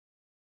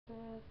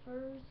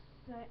First,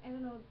 I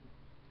don't know,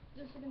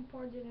 the second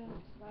part didn't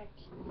like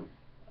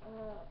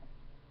uh,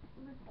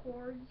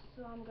 record,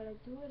 so I'm gonna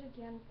do it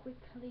again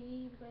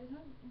quickly because it's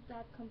not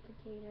that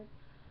complicated.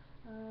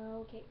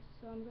 Okay,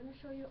 so I'm gonna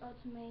show you how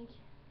to make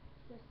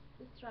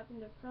this strap in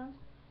the front,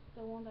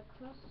 the one that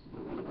crosses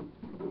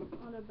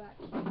on the back,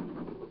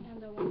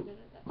 and the one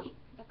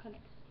that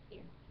connects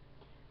here.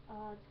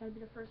 It's gonna be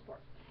the first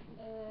part.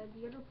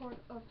 The other part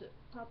of the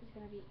top is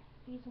gonna be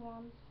these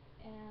ones,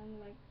 and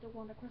like the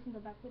one that crosses on the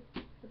back with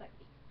the back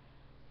piece.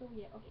 So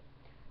yeah, okay.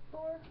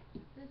 For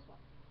this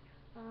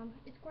one,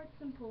 it's quite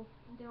simple.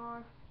 They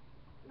are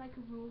like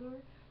a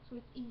ruler, so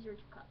it's easier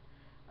to cut.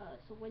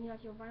 So when you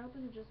have your vinyl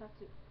piece, you just have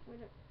to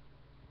with a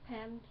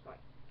pen, like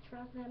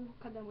truss them,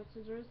 cut them with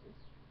scissors.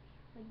 It's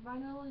like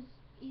vinyl is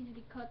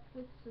easily cut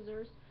with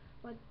scissors,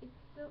 but it's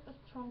still a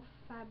strong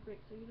fabric,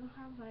 so you don't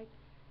have like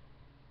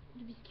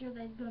to be scared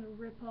that it's gonna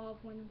rip off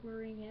when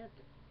wearing it.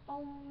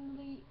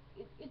 Only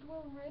it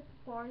will rip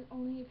apart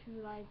only if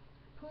you like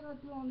put a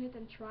glue on it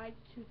and try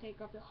to take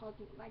off the hot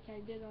glue like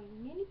I did on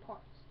many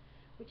parts,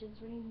 which is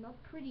really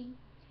not pretty,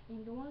 and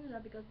you don't want to do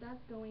that because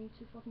that's going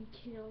to fucking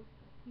kill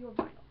your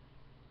vinyl.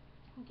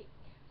 Okay,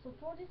 so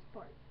for this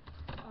part,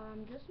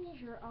 just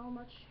measure how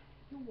much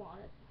you want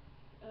it.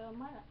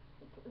 Mine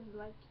it was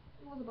like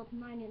it was about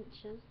 9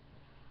 inches,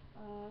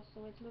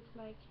 so it looks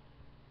like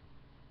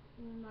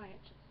 9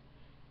 inches.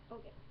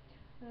 Okay,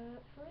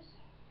 first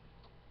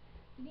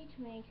you need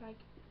to make like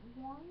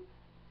one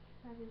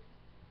that is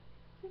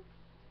 6.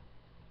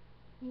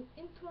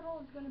 In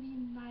total it's gonna be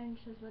 9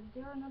 inches, but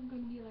they are not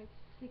gonna be like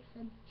 6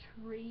 and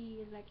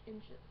 3 like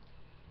inches.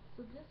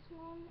 So this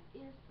one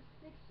is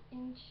 6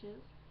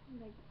 inches,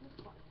 like this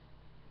part.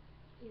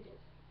 It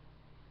is.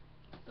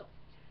 So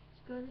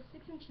you got a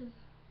 6 inches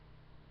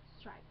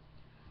stripe.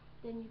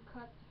 Then you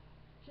cut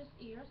just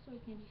here so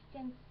it can be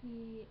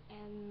fancy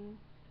and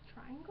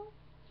triangle.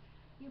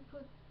 You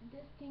put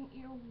this thing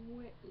here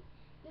with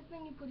this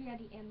thing you put it at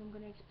the end. I'm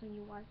gonna explain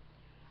you why.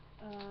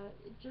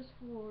 Just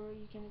for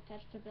you can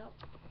attach the belt.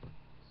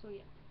 So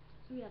yeah,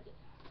 so we have this.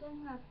 Then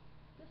you have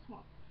this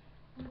one,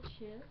 which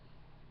is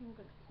I'm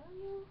gonna tell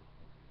you.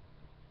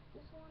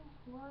 This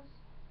one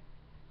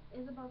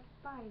is about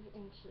 5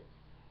 inches.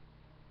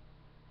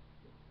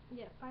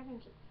 Yeah, 5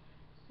 inches.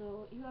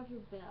 So you have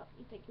your belt.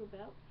 You take your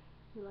belt.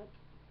 You like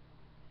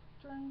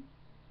turn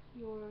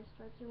your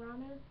stripes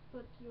around it.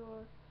 Put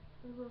your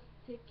little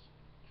stick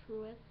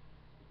through it.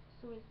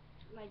 So it's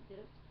like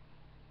this.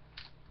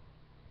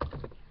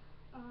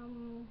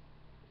 Um,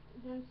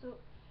 then so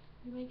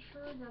you make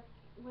sure that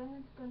when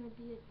it's gonna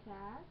be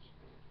attached,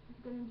 it's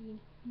gonna be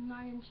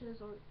 9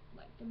 inches or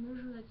like the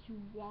measure that you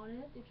want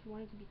it. If you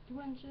want it to be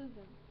 2 inches,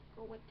 then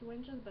go with 2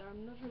 inches. But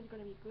I'm not sure it's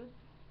gonna be good.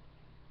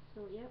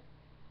 So yeah.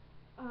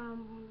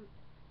 Um.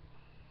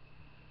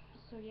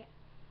 So yeah.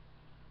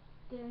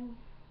 Then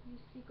you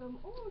see come.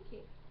 Oh,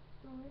 okay.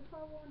 So if I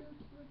want it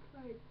to look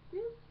like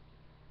this,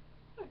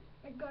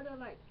 I gotta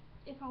like.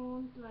 If I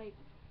want like,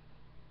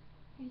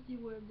 you see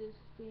where this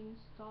thing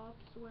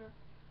stops, where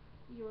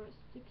your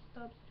stick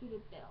stops to the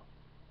belt.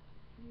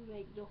 You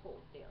make the hole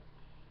there.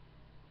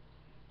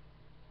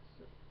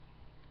 So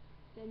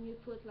then you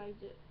put like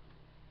the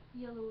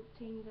yellow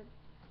thing that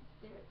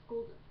there,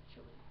 golden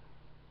actually.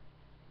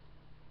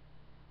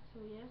 So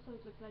yeah, so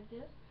it looks like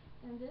this,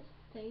 and this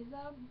stays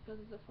up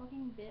because it's a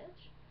fucking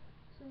bitch.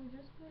 So you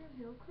just put a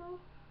Velcro.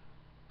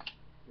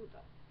 You're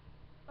done.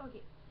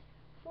 Okay,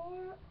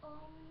 for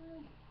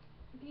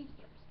these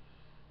strips,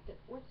 that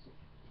what's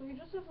so you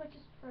just have like a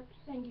strip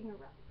hanging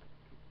around.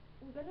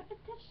 We're gonna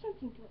attach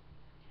something to it.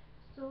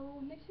 So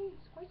mixing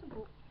is quite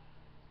simple.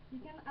 You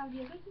can have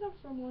the assistance of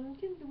someone. You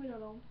can do it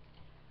alone.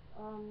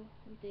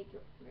 You take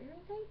your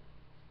measuring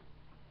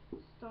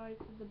tape, start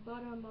at the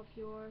bottom of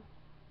your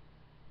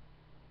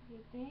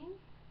thing,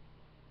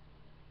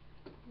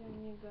 then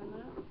you're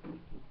gonna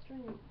turn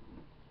it,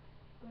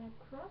 gonna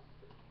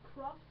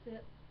cross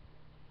it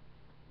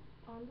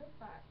on the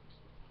back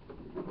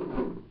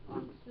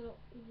until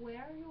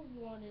where you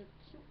want it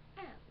to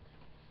end.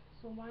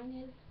 So mine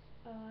is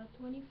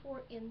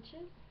 24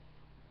 inches.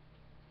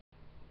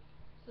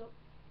 So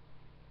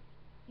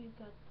you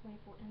got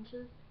 24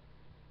 inches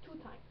 2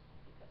 times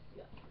because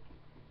you have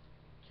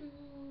two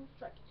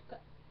stripes to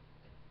cut.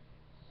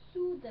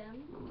 Sew them,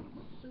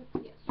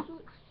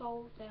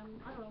 sew them.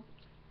 I don't know.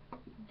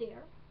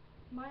 There,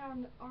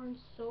 mine aren't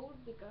sewed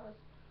because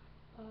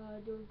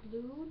they're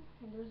glued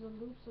and there's a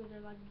loop, so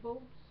they're like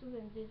both sewed.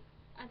 And this,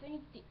 I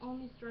think it's the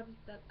only straps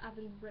that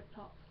haven't ripped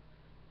off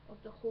of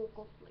the whole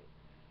cosplay.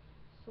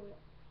 So yeah,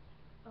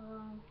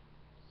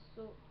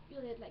 so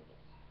feel it like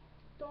this.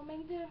 Don't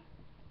make the.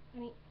 I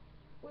mean,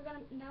 we're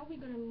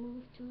gonna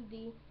move to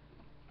the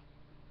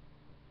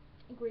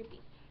gray piece.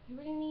 You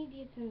really need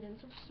the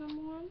attendance of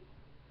someone,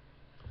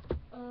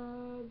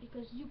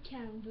 because you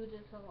can't do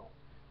this alone.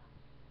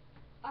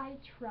 I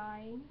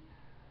tried.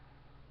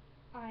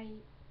 I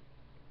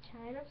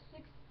kind of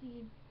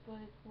succeed, but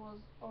it was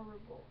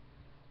horrible.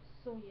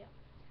 So yeah,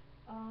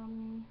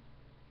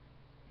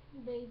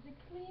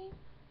 basically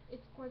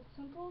it's quite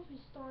simple. You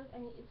start, I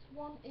mean, it's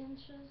 1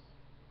 inch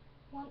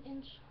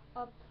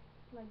up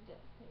like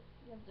this.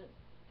 You have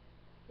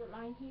the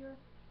line here,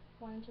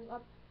 1 inch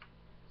up,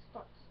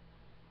 starts.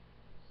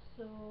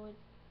 So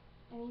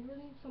and you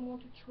really need someone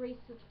to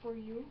trace it for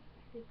you,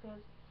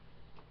 because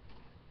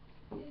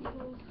it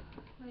goes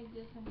like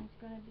this, and it's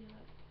gonna be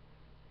like,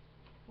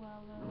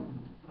 well,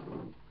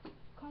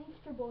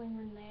 comfortable in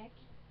your neck.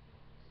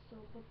 So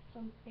put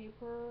some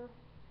paper,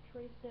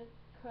 trace it,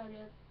 cut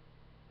it,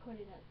 put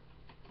it in.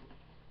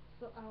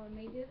 So I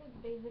made it.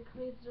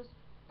 Basically, it's just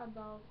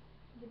about,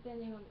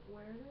 depending on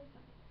where it is.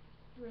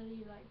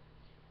 Really, like,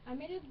 I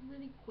made it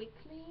really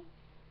quickly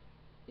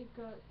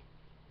because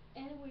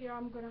anywhere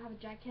I'm gonna have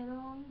a jacket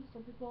on, so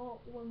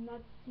people will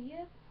not see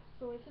it.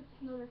 So if it's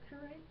not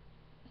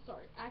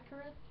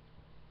accurate,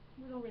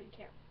 we don't really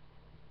care.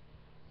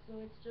 So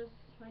it's just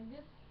like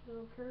this,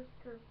 little curve,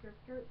 curve, curve,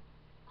 curve,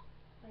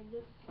 like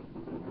this,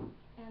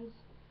 ends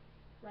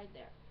right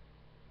there.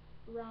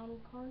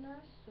 Round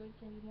corners, so it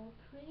can be more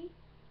pretty.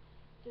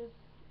 Just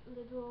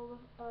little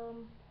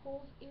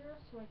holes here,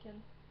 so I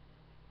can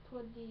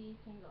put the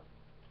thing on.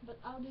 But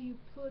how do you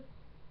put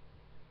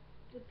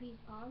the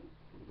piece on?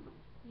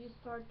 You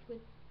start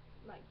with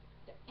like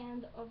the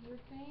end of your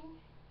thing,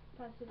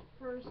 pass it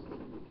first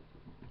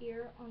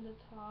here on the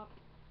top,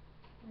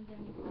 and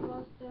then you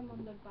cross them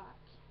on the back,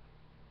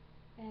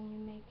 and you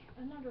make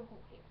another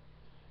hole here.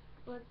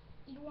 But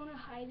you want to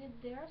hide it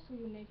there, so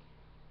you make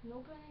an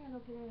opening, an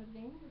opening, an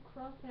opening. You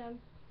cross them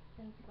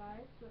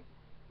inside. So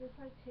if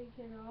I take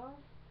it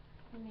off,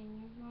 I mean,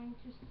 you're going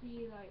to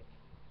see like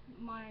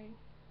my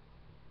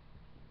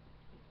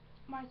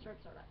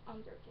stripes are like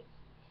under this,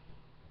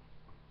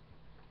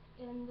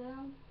 and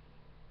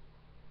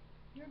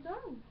you're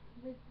done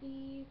with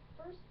the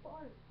first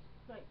part.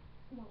 Like,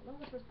 no, not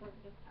the first part,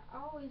 because I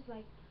always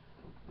like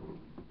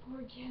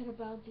forget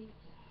about these.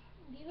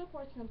 These are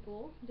quite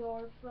simple. They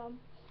are from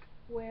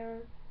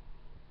where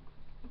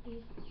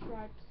these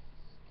stripes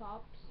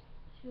stops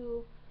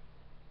to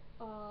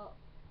uh,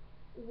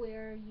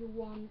 where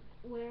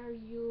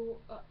you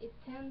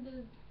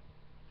intended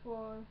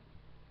for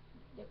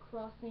the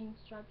crossing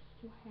stripes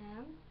to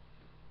hand.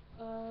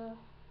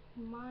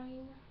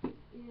 Mine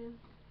is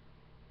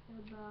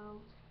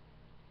about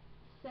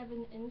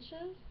 7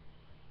 inches,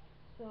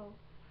 so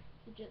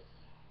you just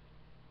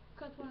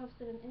cut one of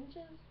 7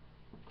 inches,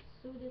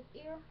 sew this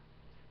here.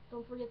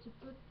 Don't forget to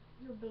put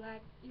your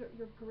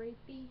gray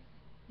piece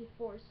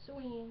before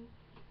sewing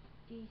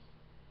these,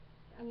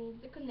 I mean,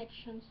 the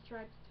connection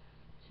stripes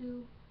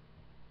to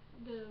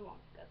the one,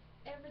 because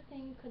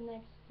everything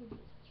connects to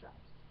these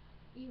stripes,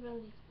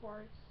 even these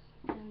parts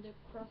and the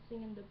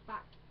crossing in the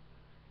back.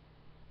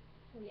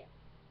 So yeah,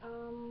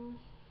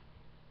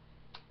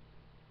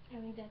 I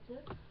think that's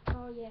it.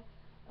 Oh yeah,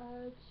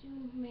 to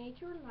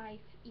make your life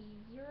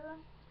easier,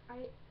 I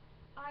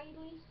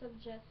highly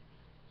suggest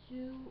to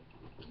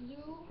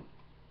glue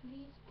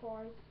these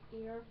parts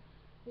here,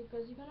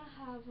 because you're gonna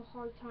have a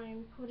hard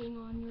time putting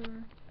on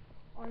your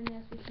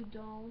harness if you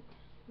don't,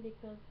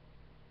 because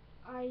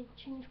I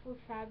changed for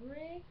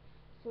fabric,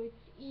 so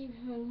it's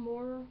even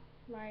more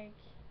like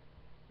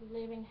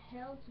living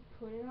hell to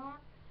put it on.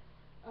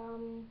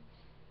 Um,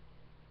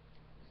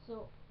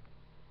 so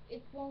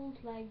it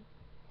won't like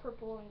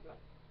purple and like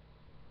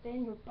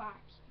then your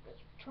back, because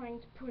you're trying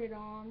to put it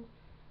on,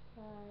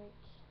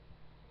 like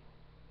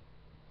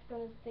it's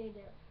gonna stay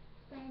there.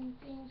 Same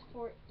things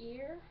for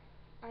ear.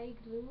 I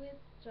glue it,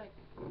 like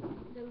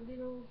the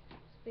little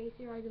space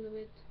here, I glue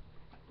it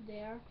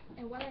there.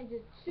 And what I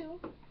did too,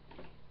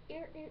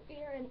 ear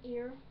and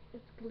ear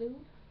is glued.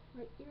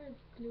 My ear is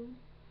glued.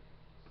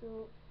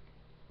 So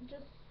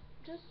just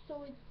just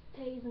so it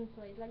stays in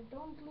place. Like,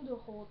 don't glue the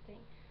whole thing.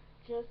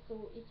 Just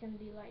so it can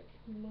be like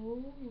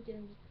move, you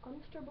can be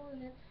comfortable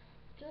in it.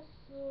 Just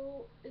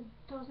so it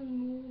doesn't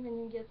move and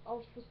you get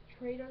all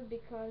frustrated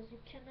because you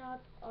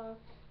cannot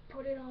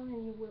put it on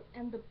and you will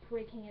end up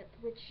breaking it,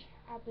 which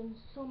happens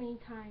so many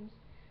times,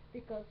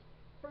 because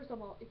first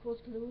of all it was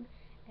glued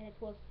and it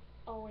was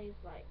always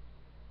like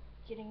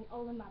getting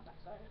all in my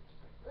backside.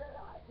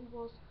 It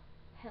was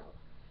hell.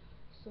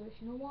 So if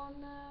you don't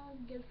wanna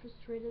get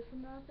frustrated for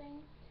nothing,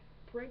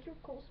 break your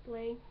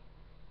cosplay,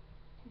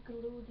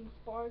 glue these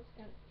parts,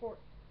 and for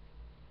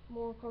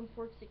more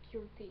comfort,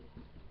 security,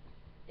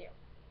 there.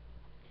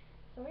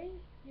 So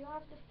you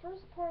have the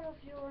first part of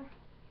your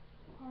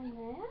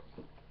harness.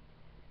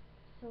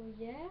 So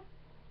yeah,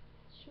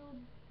 should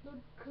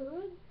look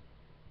good,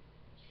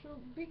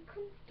 should be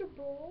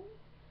comfortable,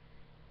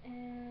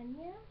 and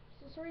yeah.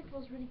 So sorry it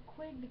was really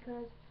quick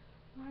because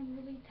I'm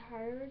really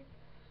tired,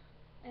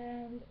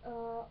 and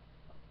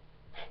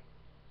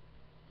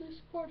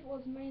this part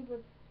was made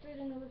but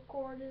didn't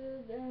record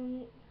it,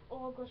 and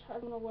oh gosh, I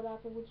don't know what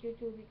happened with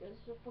YouTube, because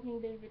it's a fucking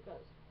bitch,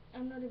 because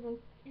I'm not even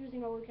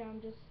using our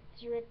cam, just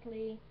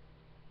directly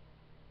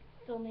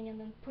filming and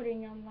then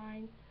putting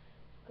online,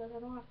 because I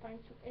don't have time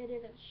to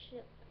edit and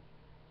shit.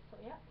 So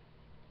yeah,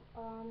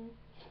 um,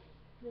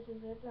 this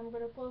is it. I'm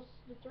gonna post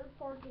the third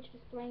part, which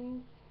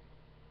explains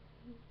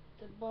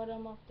the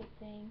bottom of the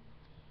thing,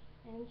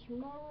 And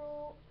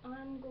tomorrow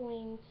I'm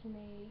going to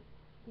make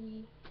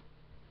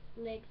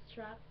the leg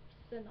straps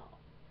and all.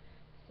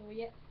 So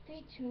yeah,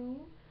 stay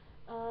tuned.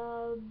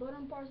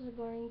 Bottom parts are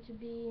going to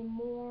be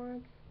more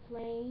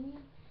explained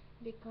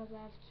because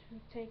I have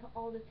to take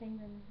all the things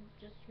and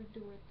just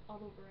redo it all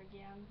over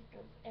again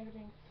because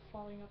everything's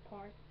falling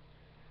apart.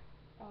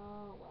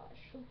 Well, I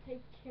should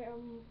take care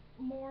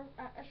more.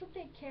 I should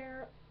take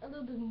care a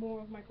little bit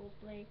more of my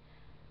cosplay.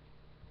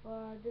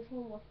 But this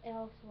one was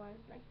L, so I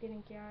like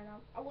didn't care, and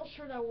I was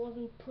sure that I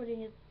wasn't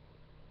putting it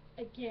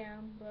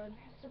again. But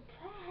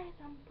surprise,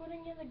 I'm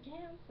putting it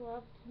again, so I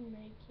have to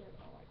make it.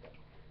 Oh my god,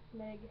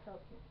 Meg,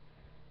 help me.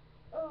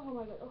 Oh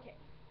my god. Okay,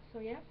 so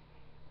yeah,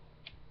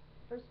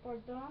 first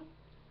part done.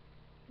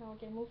 Now I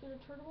can move to the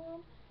third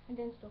one, and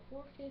then to the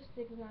fourth, fifth,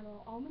 sixth, and I don't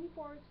know how many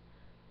parts.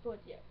 But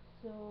yeah,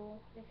 so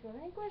if you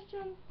have any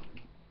question,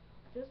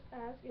 just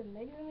ask, and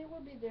Megan and me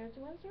will be there to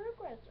answer your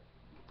question.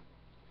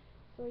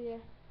 So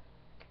yeah,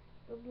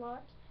 good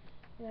luck,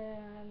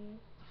 and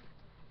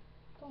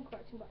don't cry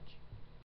too much.